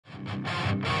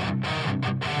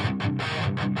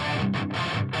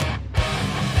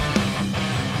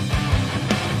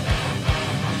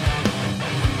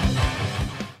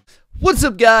What's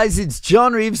up, guys? It's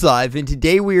John Reeves Live, and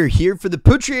today we are here for the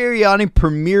Putri Ariani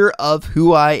premiere of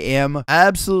Who I Am. I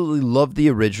absolutely love the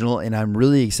original, and I'm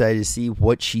really excited to see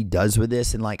what she does with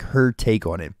this and like her take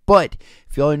on it. But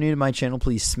if y'all are new to my channel,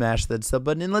 please smash that sub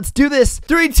button and let's do this.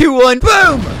 3, 2, 1,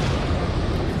 boom!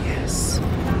 Yes.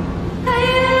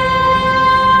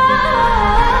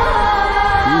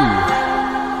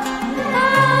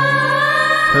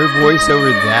 Her voice over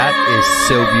that is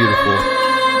so beautiful.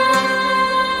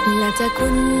 لا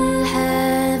تكن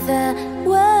هذا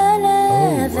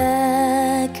ولا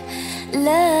ذاك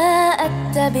لا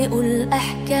أتبع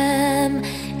الأحكام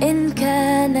إن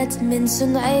كانت من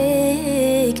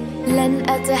صنعك لن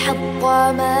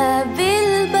أتحطم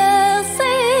بالبسيط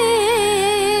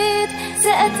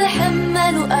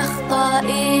سأتحمل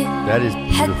أخطائي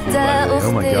حتى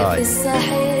أخطئ في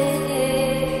الصحيح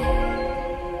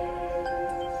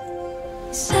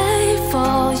Save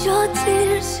all your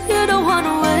tears, you don't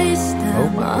wanna waste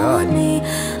them on me.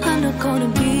 I'm not gonna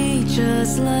be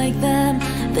just like them.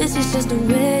 This is just the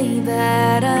way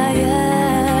that I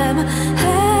am.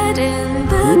 Head in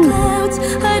the clouds,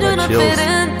 I do not fit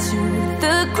into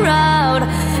the crowd.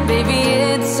 Baby,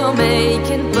 it's all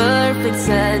making perfect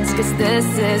sense, 'cause this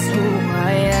is who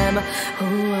I am,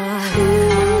 who I am.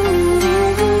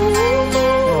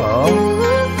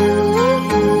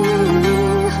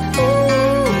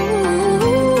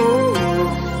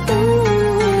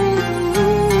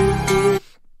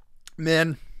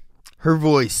 Man, her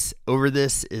voice over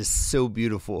this is so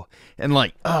beautiful. And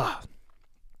like,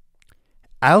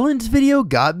 Alan's video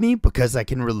got me because I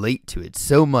can relate to it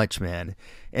so much, man.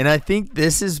 And I think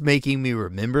this is making me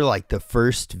remember like the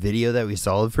first video that we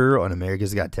saw of her on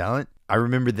America's Got Talent. I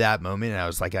remember that moment and I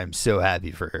was like, I'm so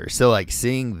happy for her. So like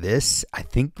seeing this, I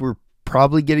think we're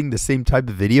probably getting the same type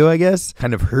of video, I guess.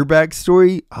 Kind of her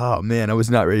backstory. Oh man, I was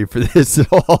not ready for this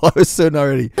at all. I was so not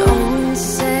ready. Don't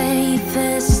say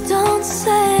this, don't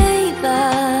say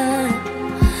that.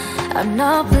 I'm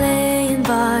not playing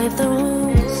by the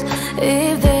rules.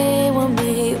 If they were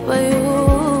made by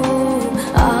you,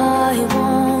 I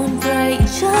won't break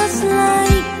just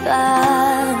like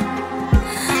that.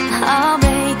 I'll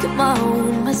make my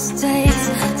own mistakes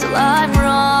till I'm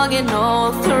wrong in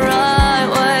all the right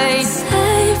ways.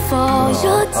 Save all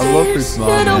your tears,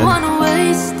 you don't wanna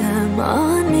waste them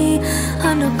on me.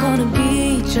 I'm not gonna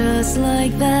be just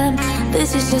like them.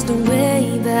 This is just the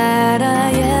way that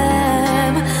I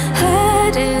am.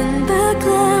 Head in the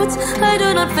clouds, I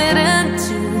do not fit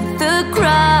into the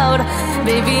crowd.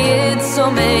 Baby, it's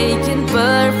all making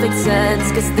perfect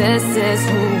sense, 'cause this is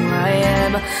who I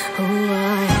am, who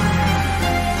I am.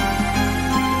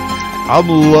 I'm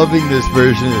loving this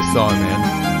version of the song, man.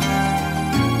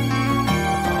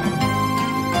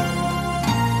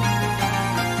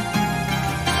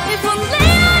 If only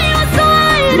I was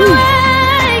wide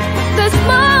awake, there's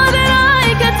more that I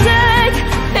could take.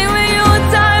 And when you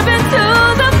dive into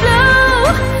the blue,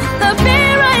 I'll be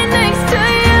right next to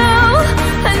you.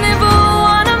 I never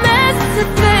wanna miss a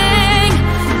thing.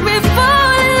 We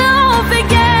fall in love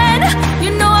again.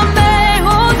 You know I may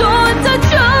hold on to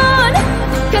June,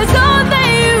 'cause all that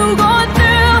you go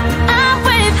through, I'm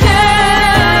with you.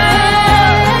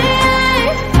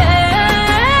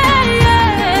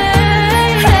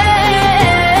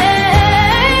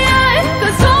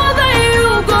 'Cause all that you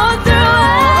go through,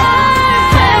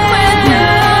 I'm with you.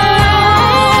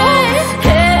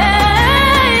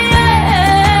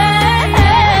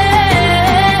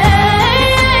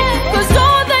 'Cause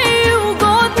all that you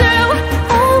go through,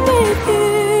 I'm with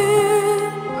you.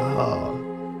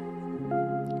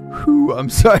 Whew, I'm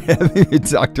sorry, I haven't even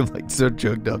talked. I'm like so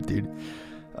choked up, dude.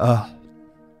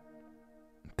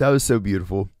 That was so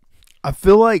beautiful. I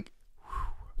feel like,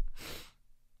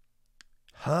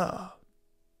 I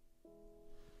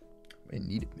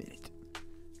need a minute.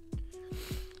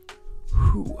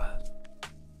 Whew.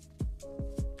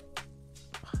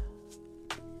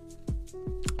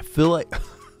 I feel like,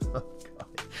 oh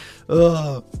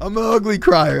God. I'm an ugly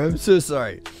crier. I'm so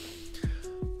sorry.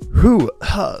 Whew.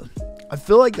 I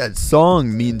feel like that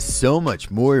song means so much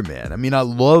more, man. I mean, I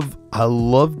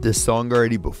loved this song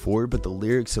already before, but the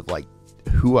lyrics of like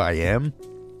Who I Am,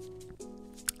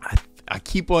 I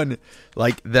keep on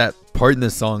like that part in the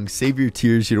song, save your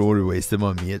tears, you don't want to waste them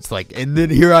on me. It's like, and then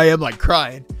here I am like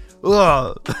crying.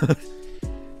 Ugh.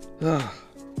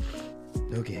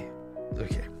 Okay.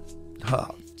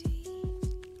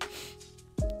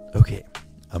 Okay,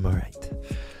 I'm all right.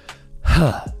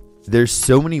 There's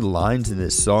so many lines in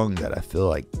this song that I feel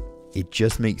like it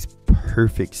just makes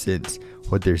perfect sense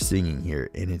what they're singing here,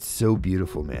 and it's so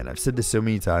beautiful, man. I've said this so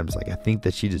many times, like, I think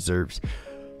that she deserves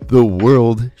the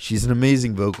world. She's an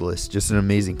amazing vocalist, just an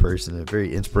amazing person, a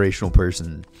very inspirational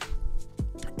person,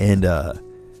 and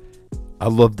I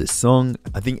love this song.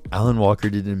 I think Alan Walker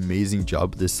did an amazing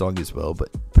job with this song as well,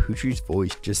 but Putri's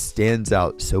voice just stands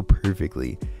out so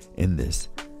perfectly in this.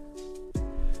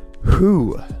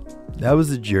 Whew, that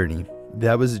was a journey.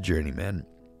 That was a journey, man.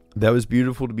 That was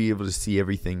beautiful to be able to see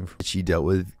everything that she dealt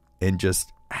with, and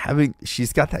just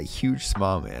she's got that huge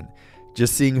smile, man.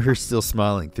 Just seeing her still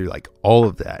smiling through like all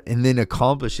of that, and then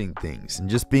accomplishing things, and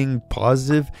just being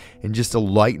positive, and just a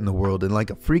light in the world, and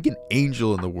like a freaking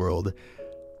angel in the world.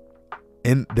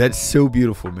 And that's so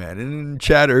beautiful, man. And in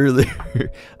chat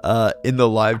earlier, in the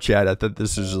live chat, I thought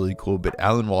this was really cool, but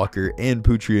Alan Walker and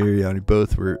Putri Ariani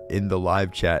both were in the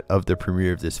live chat of the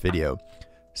premiere of this video.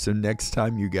 So next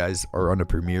time you guys are on a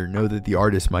premiere, know that the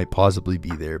artist might possibly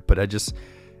be there. But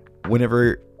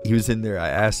whenever he was in there, I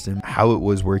asked him how it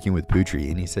was working with Putri,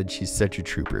 and he said she's such a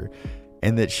trooper.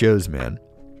 And that shows, man.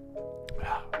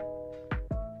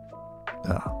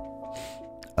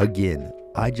 Again,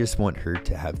 I just want her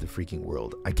to have the freaking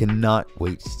world. I cannot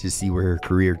wait to see where her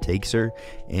career takes her,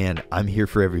 and I'm here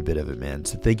for every bit of it, man.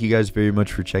 So thank you guys very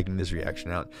much for checking this reaction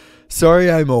out.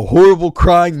 Sorry I'm a horrible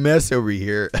crying mess over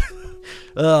here.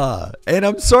 And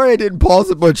I'm sorry I didn't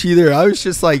pause it much either. I was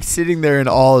just like sitting there in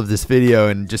awe of this video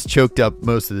and just choked up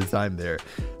most of the time there.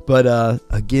 But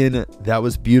again, that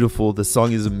was beautiful. The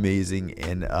song is amazing,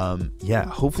 and yeah,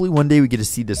 hopefully one day we get to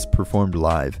see this performed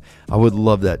live. I would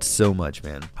love that so much,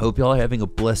 man. Hope y'all are having a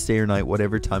blessed day or night,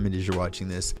 whatever time it is you're watching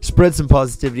this. Spread some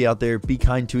positivity out there, be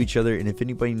kind to each other, and if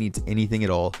anybody needs anything at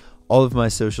all of my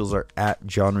socials are at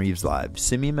John Reeves Live.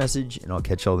 Send me a message and I'll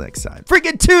catch y'all next time.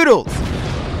 Freaking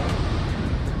toodles!